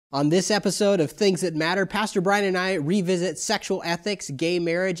On this episode of Things That Matter, Pastor Brian and I revisit sexual ethics, gay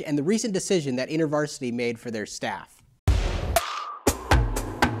marriage, and the recent decision that InterVarsity made for their staff.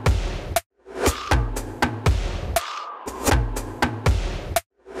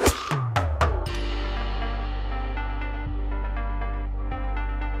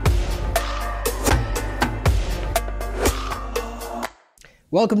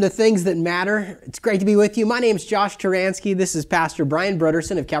 Welcome to Things That Matter. It's great to be with you. My name is Josh Taransky. This is Pastor Brian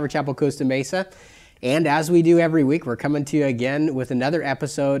Brodersen of Calvary Chapel, Costa Mesa. And as we do every week, we're coming to you again with another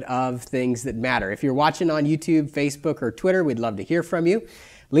episode of Things That Matter. If you're watching on YouTube, Facebook, or Twitter, we'd love to hear from you.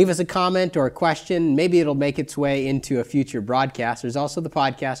 Leave us a comment or a question. Maybe it'll make its way into a future broadcast. There's also the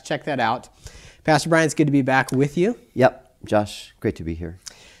podcast. Check that out. Pastor Brian, it's good to be back with you. Yep, Josh, great to be here.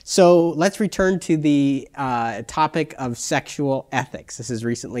 So let's return to the topic of sexual ethics. This has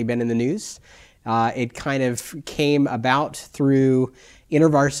recently been in the news. It kind of came about through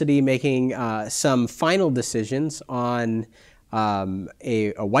InterVarsity making some final decisions on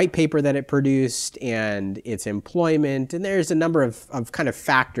a white paper that it produced and its employment. And there's a number of kind of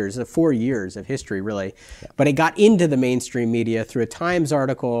factors, 4 years of history, really. Yeah. But it got into the mainstream media through a Times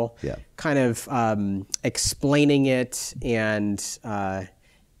article, kind of explaining it, and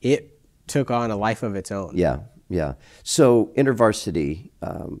it took on a life of its own. Yeah. So InterVarsity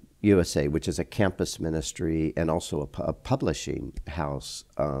USA, which is a campus ministry and also a publishing house,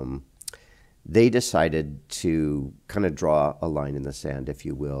 they decided to kind of draw a line in the sand, if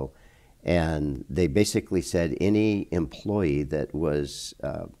you will. And they basically said any employee that was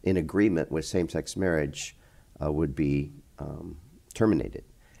in agreement with same-sex marriage would be terminated.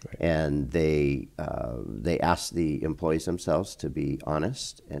 Right. And they asked the employees themselves to be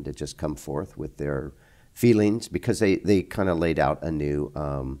honest and to just come forth with their feelings, because they kind of laid out a new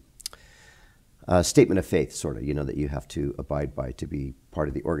statement of faith, sort of, that you have to abide by to be part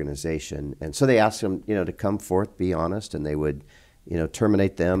of the organization. And so they asked them, to come forth, be honest, and they would,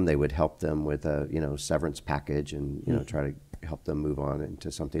 terminate them. They would help them with a, severance package and, try to help them move on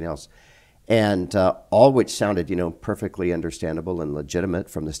into something else. And all which sounded, perfectly understandable and legitimate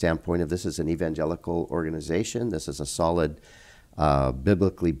from the standpoint of this is an evangelical organization. This is a solid,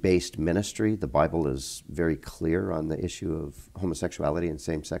 biblically based ministry. The Bible is very clear on the issue of homosexuality and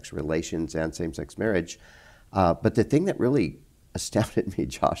same-sex relations and same-sex marriage. But the thing that really astounded me,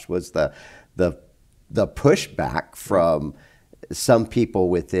 Josh, was the pushback from some people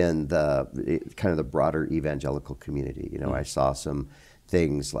within the kind of the broader evangelical community. I saw some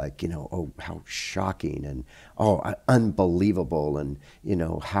things like, oh, how shocking, and oh, unbelievable, and,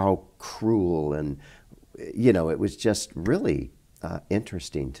 how cruel. And, it was just really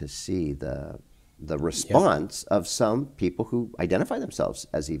interesting to see the response of some people who identify themselves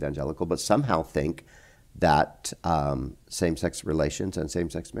as evangelical, but somehow think that same-sex relations and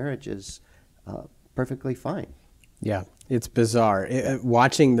same-sex marriage is perfectly fine. Yeah, it's bizarre.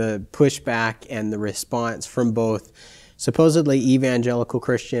 Watching the pushback and the response from both supposedly evangelical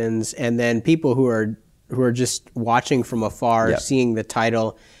Christians and then people who are just watching from afar, seeing the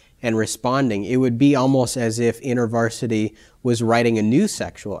title and responding. It would be almost as if InterVarsity was writing a new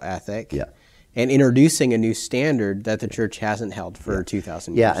sexual ethic and introducing a new standard that the church hasn't held for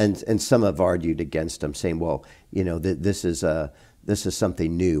 2,000 years. Yeah, and some have argued against them, saying, well, this is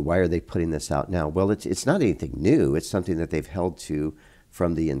something new. Why are they putting this out now? Well, it's not anything new. It's something that they've held to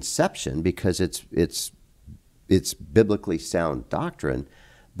from the inception, because it's biblically sound doctrine,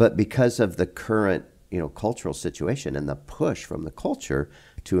 but because of the current, cultural situation and the push from the culture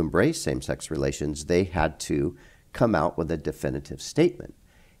to embrace same-sex relations, they had to come out with a definitive statement.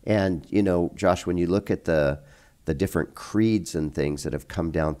 And, Josh, when you look at the different creeds and things that have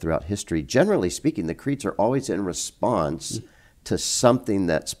come down throughout history, generally speaking, the creeds are always in response to something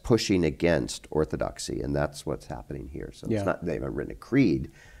that's pushing against orthodoxy, and that's what's happening here. So it's not they haven't written a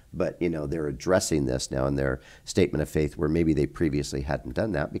creed, but they're addressing this now in their statement of faith, where maybe they previously hadn't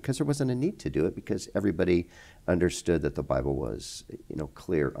done that because there wasn't a need to do it, because everybody understood that the Bible was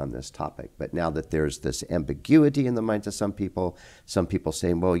clear on this topic. But now that there's this ambiguity in the minds of some people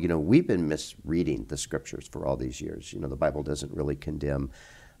saying, well, we've been misreading the scriptures for all these years. The Bible doesn't really condemn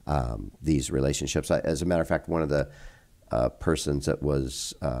these relationships. As a matter of fact, one of the persons that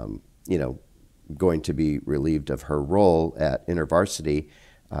was going to be relieved of her role at InterVarsity,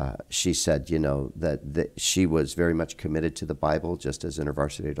 she said, that she was very much committed to the Bible, just as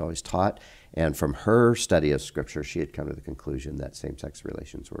InterVarsity had always taught. And from her study of Scripture, she had come to the conclusion that same-sex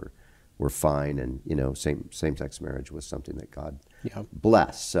relations were fine, and same-sex marriage was something that God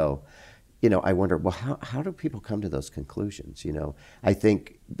blessed. So, I wonder, well, how do people come to those conclusions? I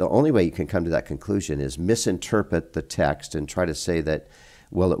think the only way you can come to that conclusion is misinterpret the text and try to say that,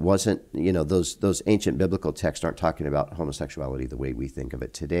 well, it wasn't, those ancient biblical texts aren't talking about homosexuality the way we think of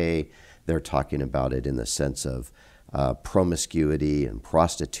it today. They're talking about it in the sense of promiscuity and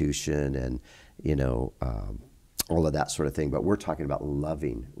prostitution and, all of that sort of thing. But we're talking about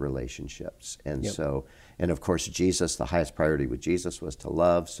loving relationships. And and of course, Jesus, the highest priority with Jesus was to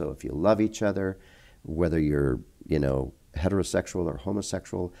love. So if you love each other, whether you're, heterosexual or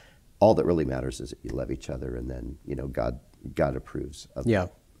homosexual, all that really matters is that you love each other, and then, God approves of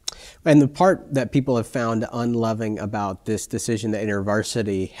that. And the part that people have found unloving about this decision that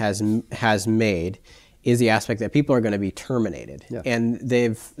InterVarsity has made is the aspect that people are going to be terminated. Yeah.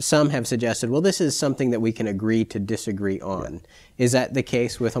 And some have suggested, well, this is something that we can agree to disagree on. Yeah. Is that the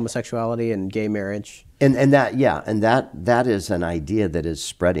case with homosexuality and gay marriage? And that is an idea that is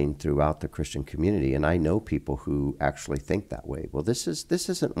spreading throughout the Christian community. And I know people who actually think that way. Well, this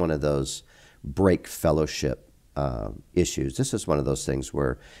isn't one of those break fellowship issues. This is one of those things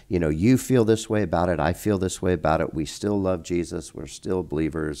where, you feel this way about it, I feel this way about it. We still love Jesus. We're still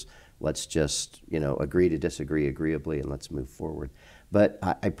believers. Let's just, agree to disagree agreeably, and let's move forward. But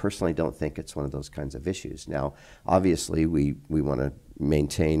I personally don't think it's one of those kinds of issues. Now, obviously, we want to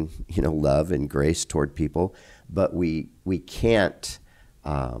maintain, love and grace toward people, but we can't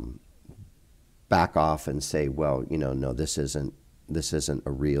back off and say, well, no, this isn't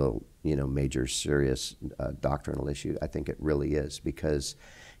a real, major serious doctrinal issue. I think it really is, because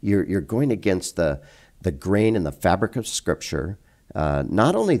you're going against the grain and the fabric of Scripture.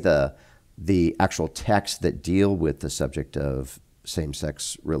 Not only the actual texts that deal with the subject of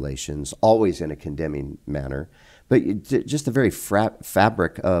same-sex relations, always in a condemning manner, but just the very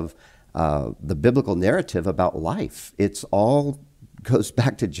fabric of the biblical narrative about life. It's all goes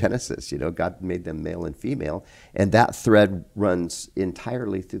back to Genesis. God made them male and female, and that thread runs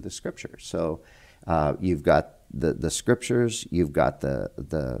entirely through the Scripture. So you've got the Scriptures, you've got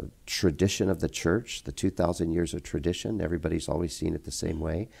the tradition of the church, the 2,000 years of tradition. Everybody's always seen it the same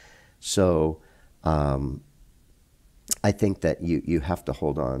way. So I think that you have to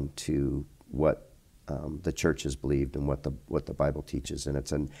hold on to what the church has believed and what the Bible teaches,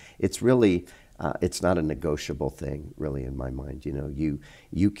 and it's really it's not a negotiable thing, really, in my mind.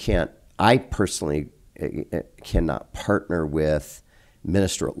 You can't. I personally cannot partner with,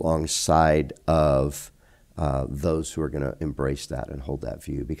 minister alongside of those who are going to embrace that and hold that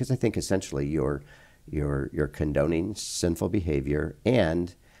view, because I think essentially you're condoning sinful behavior,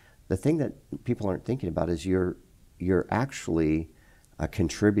 and the thing that people aren't thinking about is you're actually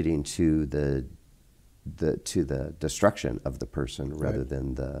contributing to the destruction of the person, rather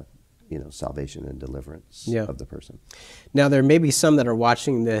than the salvation and deliverance of the person. Now, there may be some that are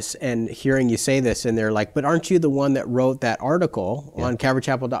watching this and hearing you say this, and they're like, but aren't you the one that wrote that article on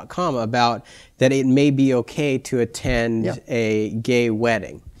calvarychapel.com about that it may be okay to attend a gay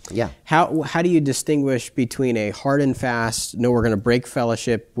wedding? Yeah. How do you distinguish between a hard and fast, no, we're going to break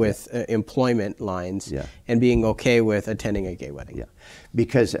fellowship with employment lines, and being okay with attending a gay wedding? Yeah,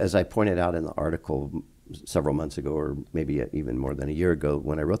 because as I pointed out in the article several months ago, or maybe even more than a year ago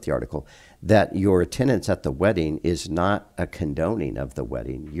when I wrote the article, that your attendance at the wedding is not a condoning of the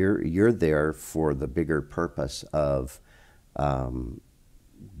wedding. You're there for the bigger purpose of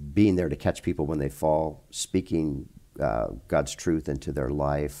being there to catch people when they fall, speaking God's truth into their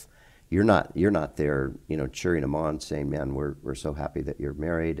life. You're not there, cheering them on, saying, "Man, we're so happy that you're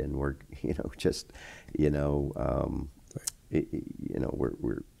married, and we're,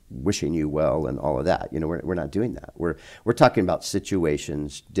 we're wishing you well," and all of that. We're not doing that. We're talking about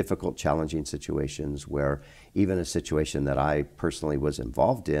situations, difficult, challenging situations, where even a situation that I personally was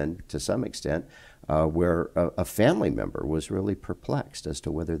involved in to some extent, where a family member was really perplexed as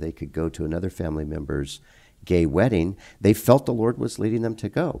to whether they could go to another family member's gay wedding. They felt the Lord was leading them to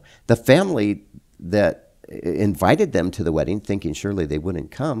go. The family that invited them to the wedding, thinking surely they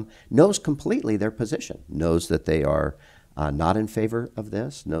wouldn't come, knows completely their position, knows that they are not in favor of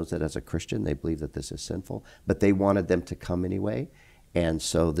this, knows that as a Christian they believe that this is sinful, but they wanted them to come anyway. And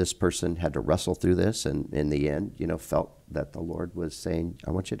so this person had to wrestle through this, and in the end, felt that the Lord was saying, "I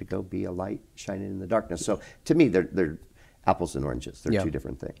want you to go be a light shining in the darkness." So to me, they're apples and oranges. They're two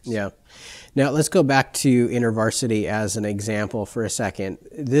different things. Yeah. Now let's go back to InterVarsity as an example for a second.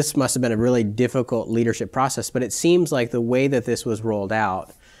 This must have been a really difficult leadership process, but it seems like the way that this was rolled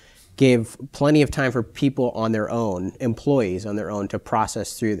out gave plenty of time for people on their own, employees on their own, to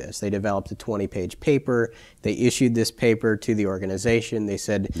process through this. They developed a 20-page paper. They issued this paper to the organization. They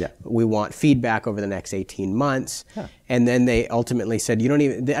said, we want feedback over the next 18 months. Yeah. And then they ultimately said, you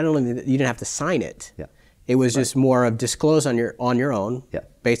didn't have to sign it. Yeah. It was just more of disclose on your own, Yeah.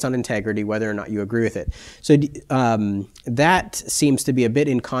 based on integrity, whether or not you agree with it. So that seems to be a bit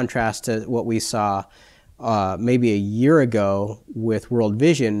in contrast to what we saw maybe a year ago with World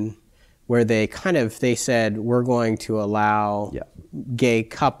Vision, where they said, we're going to allow gay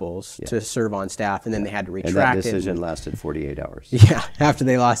couples to serve on staff, and then they had to retract it. And that decision lasted 48 hours. Yeah, after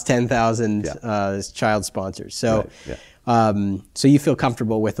they lost 10,000 child sponsors. So, so you feel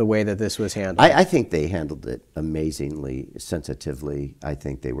comfortable with the way that this was handled? I think they handled it amazingly, sensitively. I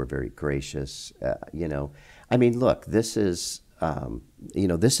think they were very gracious. I mean, look, this is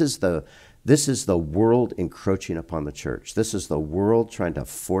the world encroaching upon the church. This is the world trying to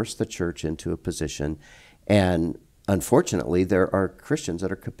force the church into a position, and unfortunately, there are Christians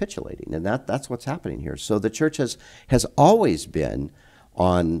that are capitulating, and that's what's happening here. So the church has always been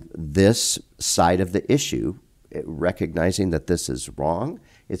on this side of the issue, recognizing that this is wrong.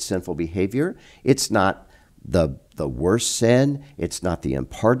 It's sinful behavior. It's not the worst sin. It's not the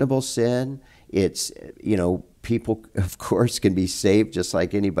unpardonable sin. It's, people, of course, can be saved just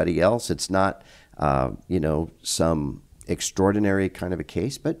like anybody else. It's not, some extraordinary kind of a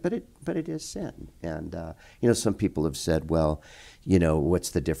case, but it is sin. And, some people have said, well,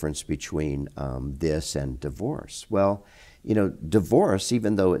 what's the difference between this and divorce? Well, divorce,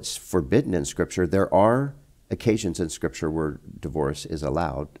 even though it's forbidden in Scripture, there are occasions in Scripture where divorce is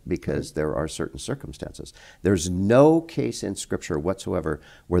allowed because there are certain circumstances. There's no case in Scripture whatsoever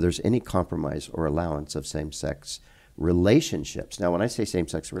where there's any compromise or allowance of same-sex relationships. Now, when I say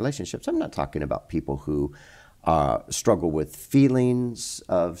same-sex relationships, I'm not talking about people who struggle with feelings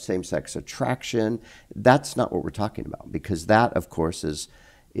of same-sex attraction. That's not what we're talking about, because that, of course, is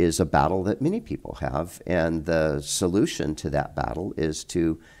a battle that many people have, and the solution to that battle is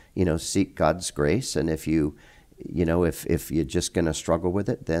to seek God's grace. And if you're just going to struggle with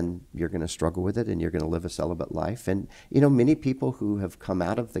it, then you're going to struggle with it, and you're going to live a celibate life. And many people who have come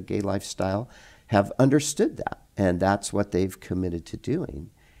out of the gay lifestyle have understood that, and that's what they've committed to doing.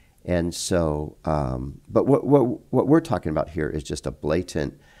 And so, but what we're talking about here is just a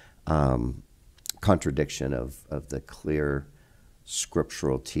blatant contradiction of the clear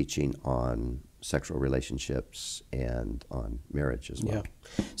scriptural teaching on sexual relationships and on marriage as well.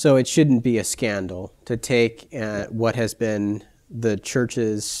 Yeah. So it shouldn't be a scandal to take what has been the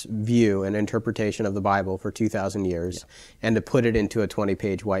church's view and interpretation of the Bible for 2,000 years and to put it into a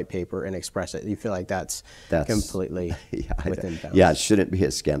 20-page white paper and express it. You feel like that's completely within bounds. Yeah, it shouldn't be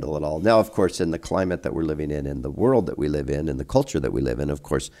a scandal at all. Now, of course, in the climate that we're living in the world that we live in the culture that we live in, of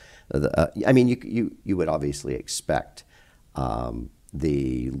course, you would obviously expect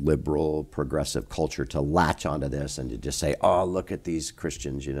the liberal, progressive culture to latch onto this and to just say, oh, look at these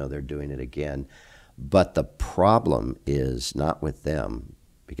Christians, they're doing it again. But the problem is not with them,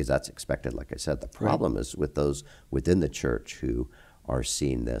 because that's expected, like I said. The problem is with those within the church who are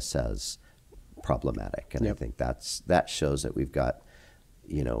seeing this as problematic. And I think that shows that we've got,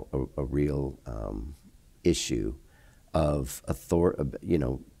 a real issue of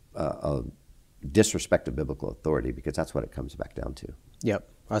disrespect of biblical authority, because that's what it comes back down to. Yep.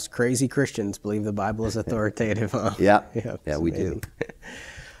 Us crazy Christians believe the Bible is authoritative. Huh? Yeah, amazing. We do.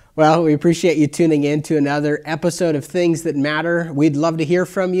 Well, we appreciate you tuning in to another episode of Things That Matter. We'd love to hear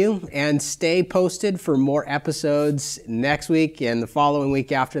from you, and stay posted for more episodes next week and the following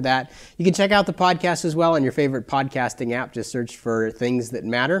week after that. You can check out the podcast as well on your favorite podcasting app. Just search for Things That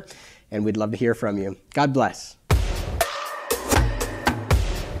Matter, and we'd love to hear from you. God bless.